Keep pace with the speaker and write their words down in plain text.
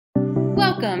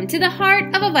Welcome to the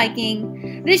Heart of a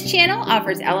Viking. This channel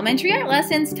offers elementary art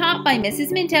lessons taught by Mrs.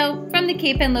 Minto from the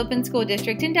Cape Henlopen School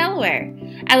District in Delaware.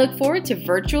 I look forward to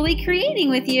virtually creating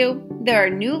with you. There are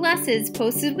new lessons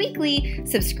posted weekly.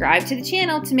 Subscribe to the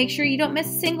channel to make sure you don't miss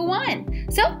a single one.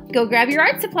 So go grab your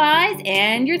art supplies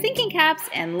and your thinking caps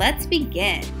and let's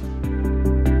begin.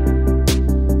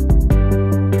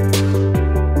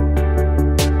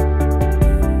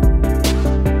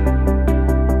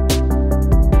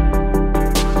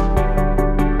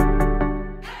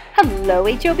 Hello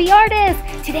HOB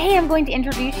artists! Today I'm going to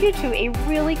introduce you to a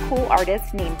really cool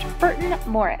artist named Burton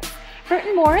Morris.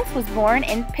 Burton Morris was born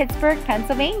in Pittsburgh,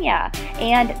 Pennsylvania,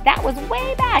 and that was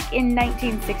way back in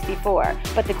 1964.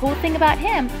 But the cool thing about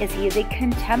him is he is a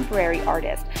contemporary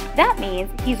artist. That means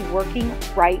he's working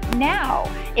right now.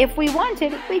 If we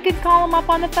wanted, we could call him up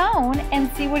on the phone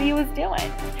and see what he was doing.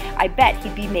 I bet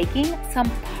he'd be making some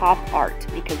pop art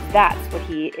because that's what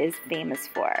he is famous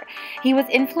for. He was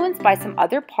influenced by some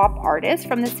other pop artists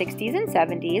from the 60s and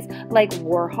 70s like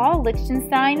Warhol,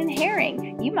 Lichtenstein, and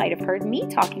Herring. You might have heard me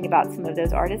talking about some of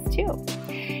those artists too.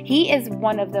 He is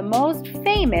one of the most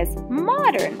famous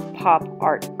modern pop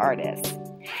art artists.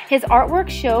 His artwork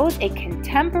shows a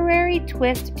contemporary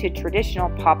twist to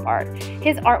traditional pop art.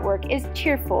 His artwork is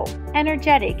cheerful,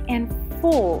 energetic, and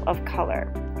full of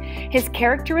color. His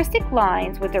characteristic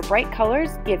lines with their bright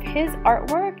colors give his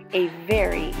artwork a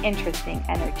very interesting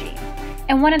energy.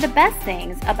 And one of the best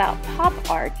things about pop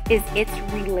art is its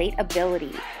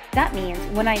relatability. That means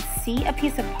when I see a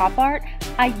piece of pop art,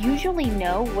 I usually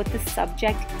know what the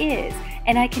subject is,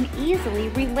 and I can easily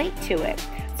relate to it.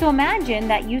 So imagine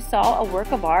that you saw a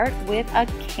work of art with a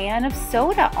can of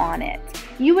soda on it.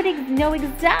 You would know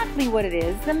exactly what it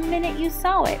is the minute you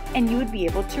saw it, and you would be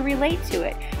able to relate to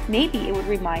it. Maybe it would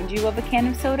remind you of a can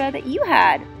of soda that you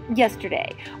had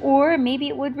yesterday, or maybe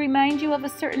it would remind you of a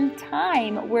certain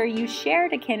time where you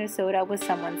shared a can of soda with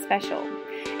someone special.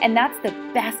 And that's the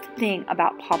best thing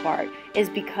about pop art, is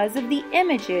because of the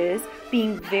images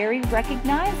being very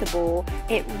recognizable,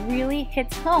 it really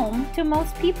hits home to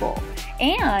most people.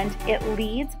 And it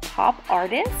leads pop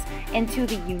artists into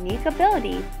the unique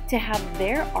ability to have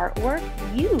their artwork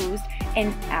used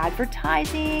in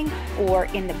advertising or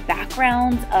in the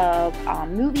backgrounds of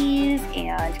movies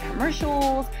and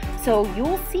commercials. So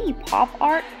you'll see pop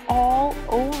art all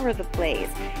over the place,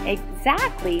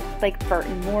 exactly like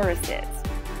Burton Morris's.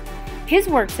 His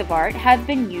works of art have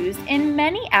been used in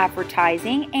many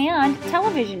advertising and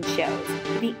television shows,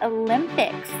 the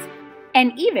Olympics,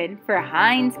 and even for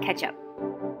Heinz ketchup.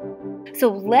 So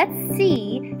let's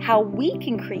see how we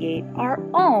can create our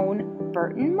own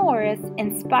Burton Morris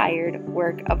inspired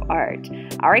work of art.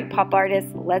 All right, pop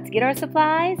artists, let's get our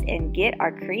supplies and get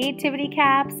our creativity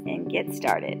caps and get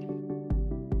started.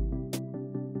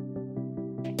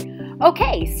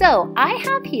 Okay, so I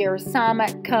have here some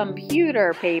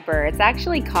computer paper. It's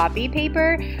actually copy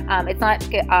paper. It's not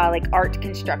like art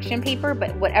construction paper,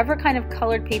 but whatever kind of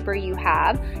colored paper you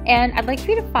have. And I'd like for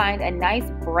you to find a nice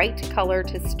bright color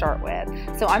to start with.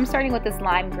 So I'm starting with this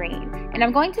lime green. And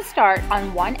I'm going to start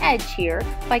on one edge here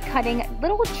by cutting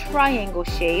little triangle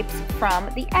shapes from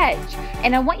the edge.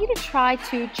 And I want you to try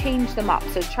to change them up.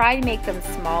 So try to make them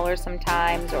smaller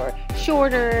sometimes, or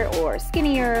shorter, or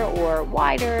skinnier, or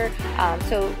wider.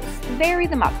 So vary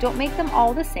them up. Don't make them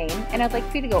all the same, and I'd like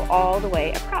for you to go all the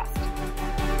way across.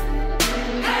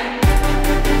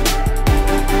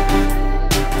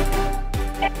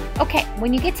 Okay,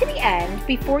 when you get to the end,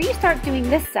 before you start doing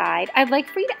this side, I'd like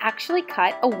for you to actually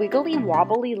cut a wiggly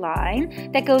wobbly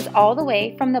line that goes all the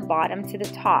way from the bottom to the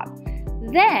top.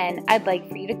 Then I'd like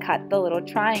for you to cut the little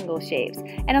triangle shapes,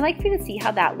 and I'd like for you to see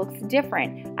how that looks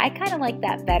different. I kind of like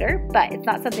that better, but it's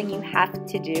not something you have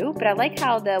to do, but I like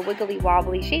how the wiggly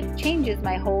wobbly shape changes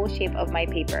my whole shape of my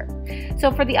paper.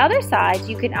 So for the other sides,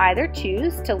 you can either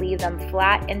choose to leave them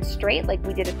flat and straight like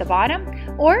we did at the bottom,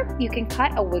 or you can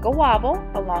cut a wiggle wobble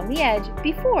along the edge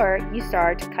before you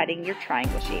start cutting your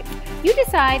triangle shapes. You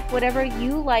decide whatever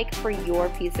you like for your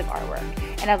piece of artwork.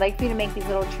 And I'd like for you to make these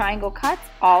little triangle cuts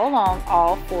all along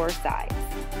all four sides.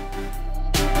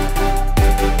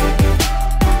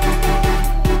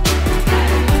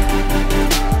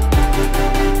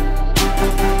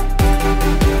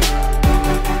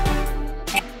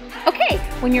 Okay,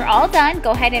 when you're all done,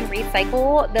 go ahead and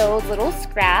recycle those little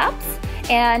scraps.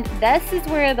 And this is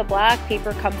where the black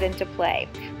paper comes into play.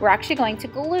 We're actually going to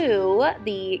glue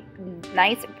the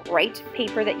nice bright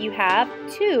paper that you have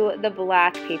to the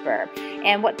black paper.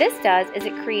 And what this does is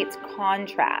it creates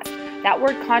contrast. That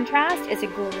word contrast is a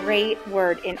great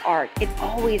word in art. It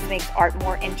always makes art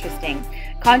more interesting.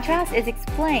 Contrast is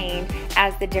explained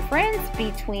as the difference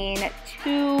between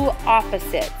two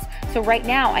opposites. So right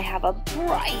now I have a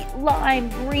bright lime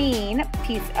green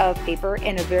piece of paper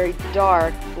and a very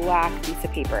dark black piece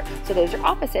of paper. So those are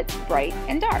opposites, bright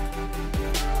and dark.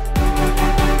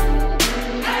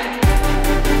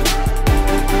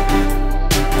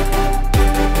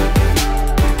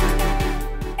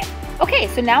 Okay,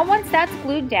 so now once that's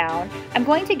glued down, I'm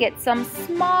going to get some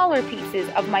smaller pieces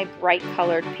of my bright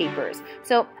colored papers.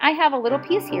 So I have a little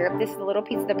piece here. This is a little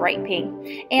piece of the bright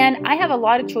pink, and I have a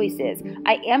lot of choices.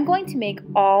 I am going to make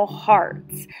all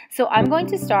hearts. So I'm going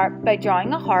to start by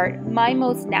drawing a heart my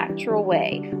most natural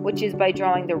way, which is by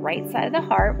drawing the right side of the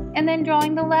heart and then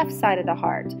drawing the left side of the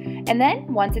heart. And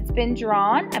then once it's been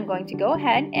drawn, I'm going to go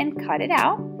ahead and cut it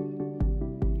out.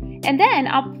 And then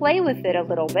I'll play with it a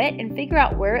little bit and figure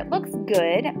out where it looks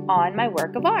good on my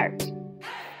work of art.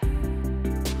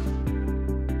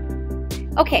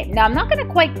 Okay, now I'm not going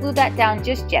to quite glue that down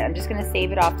just yet. I'm just going to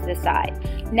save it off to the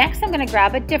side. Next, I'm going to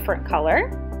grab a different color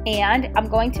and I'm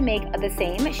going to make the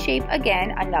same shape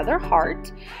again, another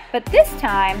heart, but this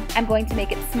time I'm going to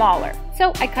make it smaller.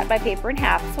 So I cut my paper in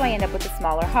half so I end up with a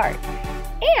smaller heart.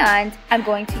 And I'm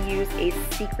going to use a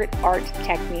secret art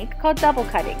technique called double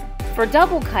cutting. For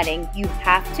double cutting, you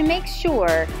have to make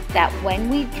sure that when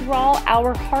we draw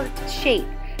our heart shape,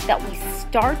 that we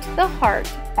start the heart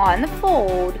on the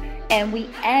fold and we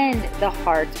end the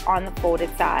heart on the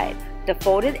folded side. The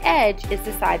folded edge is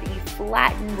the side that you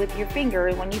flatten with your finger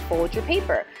when you fold your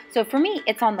paper. So for me,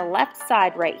 it's on the left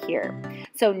side right here.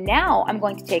 So now I'm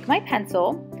going to take my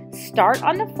pencil, start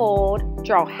on the fold,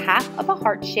 draw half of a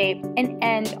heart shape, and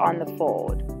end on the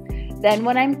fold. Then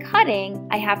when I'm cutting,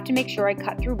 I have to make sure I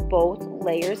cut through both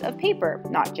layers of paper,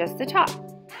 not just the top.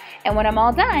 And when I'm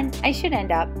all done, I should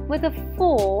end up with a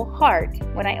full heart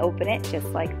when I open it just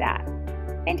like that.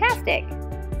 Fantastic!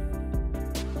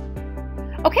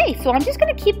 Okay, so I'm just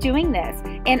going to keep doing this.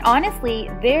 And honestly,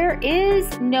 there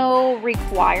is no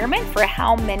requirement for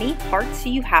how many hearts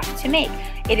you have to make.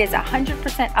 It is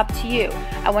 100% up to you.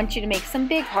 I want you to make some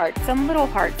big hearts, some little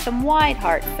hearts, some wide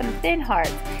hearts, some thin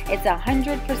hearts. It's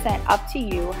 100% up to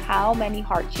you how many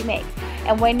hearts you make.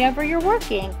 And whenever you're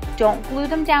working, don't glue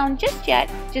them down just yet.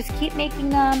 Just keep making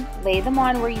them, lay them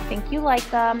on where you think you like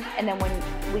them, and then when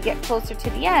we get closer to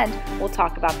the end, we'll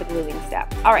talk about the gluing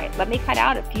step. All right, let me cut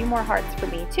out a few more hearts for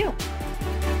me too.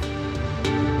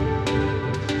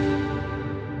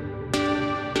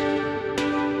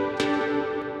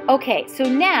 Okay, so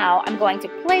now I'm going to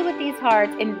play with these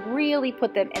hearts and really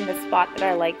put them in the spot that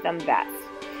I like them best.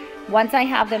 Once I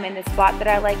have them in the spot that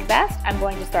I like best, I'm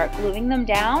going to start gluing them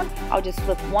down. I'll just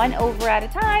flip one over at a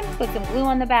time, put some glue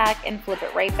on the back, and flip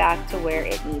it right back to where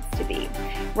it needs to be.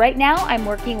 Right now, I'm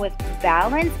working with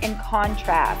balance and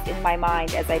contrast in my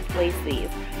mind as I place these.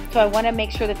 So I want to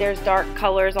make sure that there's dark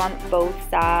colors on both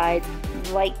sides,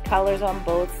 light colors on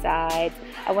both sides.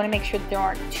 I want to make sure that there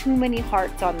aren't too many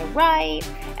hearts on the right,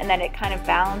 and that it kind of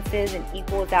balances and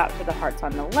equals out to the hearts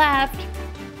on the left.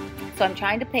 So I'm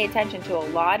trying to pay attention to a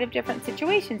lot of different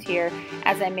situations here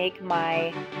as I make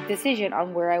my decision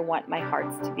on where I want my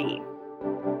hearts to be.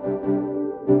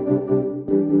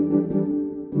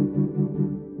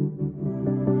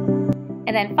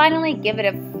 And then finally give it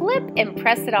a flip and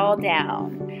press it all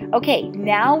down. Okay,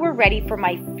 now we're ready for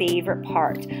my favorite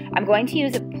part. I'm going to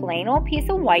use a plain old piece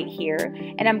of white here,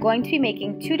 and I'm going to be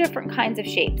making two different kinds of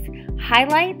shapes,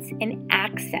 highlights and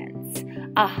accents.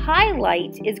 A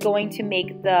highlight is going to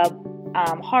make the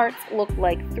hearts look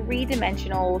like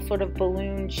three-dimensional sort of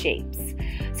balloon shapes.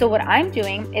 So what I'm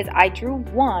doing is I drew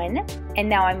one, and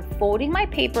now I'm folding my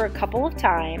paper a couple of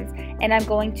times, and I'm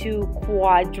going to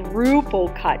quadruple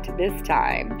cut this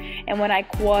time. And when I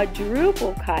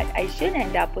quadruple cut, I should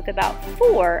end up with about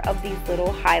 4 of these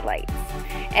little highlights.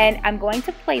 And I'm going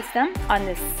to place them on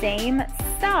the same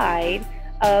side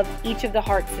of each of the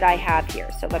hearts that I have here.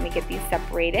 So let me get these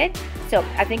separated. So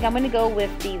I think I'm going to go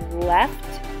with the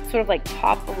left, sort of like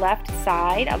top left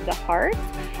side of the heart,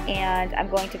 and I'm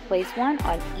going to place one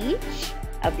on each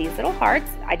of these little hearts.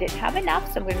 I didn't have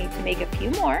enough, so I'm going to need to make a few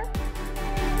more.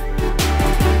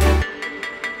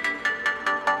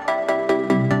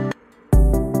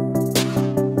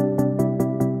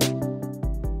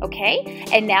 Okay,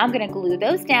 and now I'm going to glue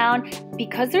those down.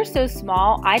 Because they're so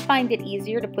small, I find it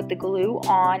easier to put the glue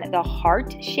on the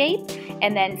heart shape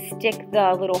and then stick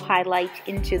the little highlight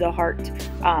into the heart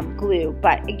glue,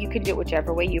 but you can do it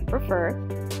whichever way you prefer.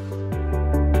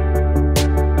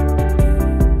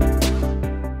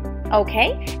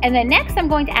 Okay, and then next I'm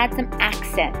going to add some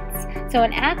accents. So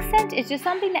an accent is just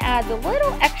something that adds a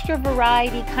little extra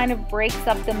variety, kind of breaks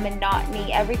up the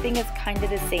monotony. Everything is kind of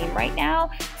the same right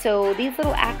now. So these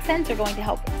little accents are going to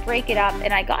help break it up.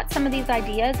 And I got some of these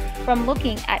ideas from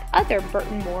looking at other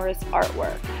Burton Morris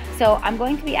artwork. So I'm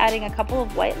going to be adding a couple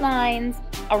of white lines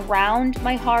around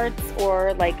my hearts,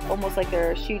 or like almost like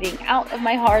they're shooting out of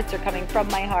my hearts or coming from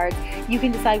my hearts. You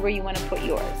can decide where you want to put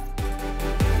yours.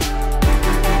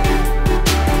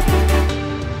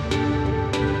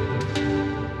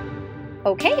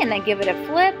 Okay, and then give it a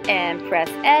flip and press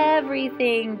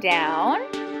everything down.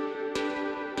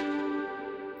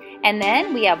 And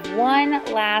then we have one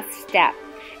last step.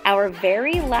 Our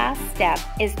very last step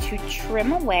is to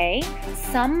trim away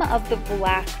some of the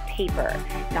black paper.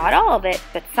 Not all of it,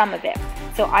 but some of it.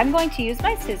 So I'm going to use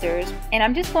my scissors and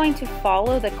I'm just going to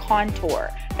follow the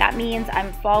contour. That means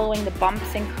I'm following the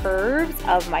bumps and curves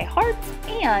of my hearts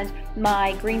and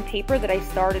my green paper that I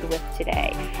started with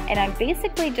today. And I'm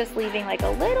basically just leaving like a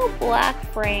little black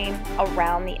frame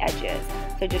around the edges.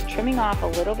 So just trimming off a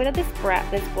little bit of this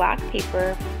black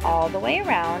paper all the way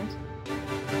around.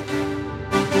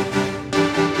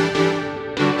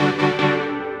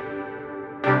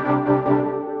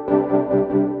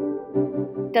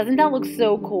 Doesn't that look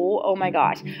so cool? Oh my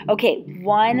gosh. Okay,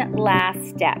 one last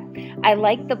step. I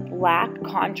like the black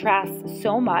contrast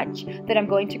so much that I'm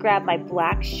going to grab my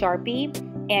black Sharpie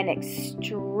and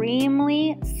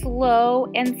extremely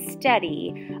slow and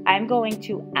steady, I'm going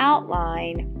to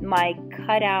outline my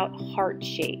cutout heart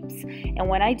shapes. And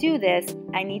when I do this,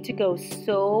 I need to go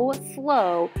so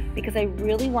slow because I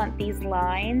really want these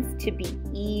lines to be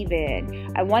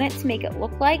even. I want it to make it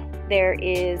look like there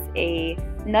is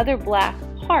another black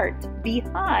heart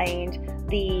behind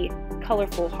the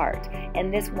colorful heart.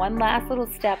 And this one last little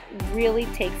step really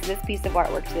takes this piece of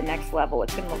artwork to the next level.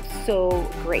 It's going to look so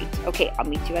great. Okay, I'll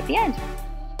meet you at the end.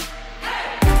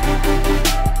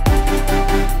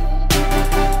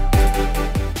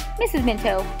 Mrs.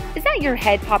 Minto, is that your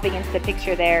head popping into the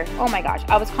picture there? Oh my gosh,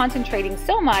 I was concentrating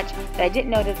so much that I didn't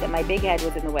notice that my big head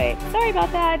was in the way. Sorry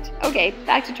about that. Okay,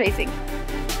 back to tracing.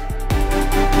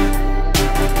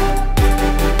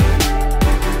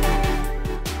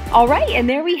 All right, and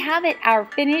there we have it, our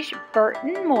finished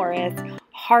Burton Morris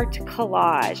heart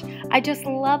collage. I just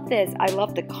love this. I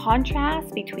love the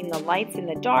contrast between the lights and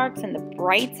the darks and the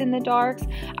brights and the darks.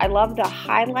 I love the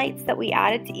highlights that we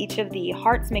added to each of the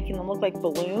hearts, making them look like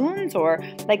balloons or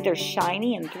like they're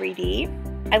shiny in 3D.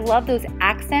 I love those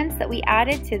accents that we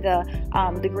added to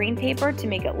the green paper to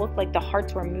make it look like the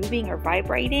hearts were moving or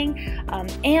vibrating.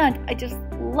 And I just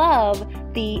love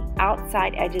the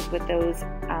outside edges with those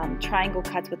triangle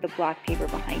cuts with the black paper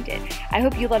behind it. I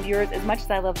hope you love yours as much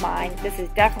as I love mine. This is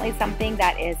definitely something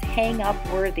that is hang up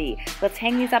worthy. Let's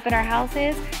hang these up in our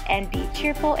houses and be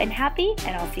cheerful and happy,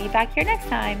 and I'll see you back here next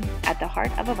time at the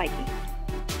Heart of a Viking.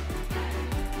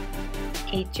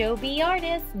 HOB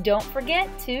artists, don't forget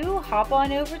to hop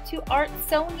on over to Art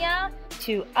Sonia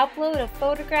to upload a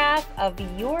photograph of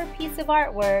your piece of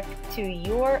artwork to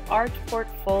your art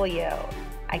portfolio.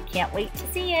 I can't wait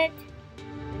to see it.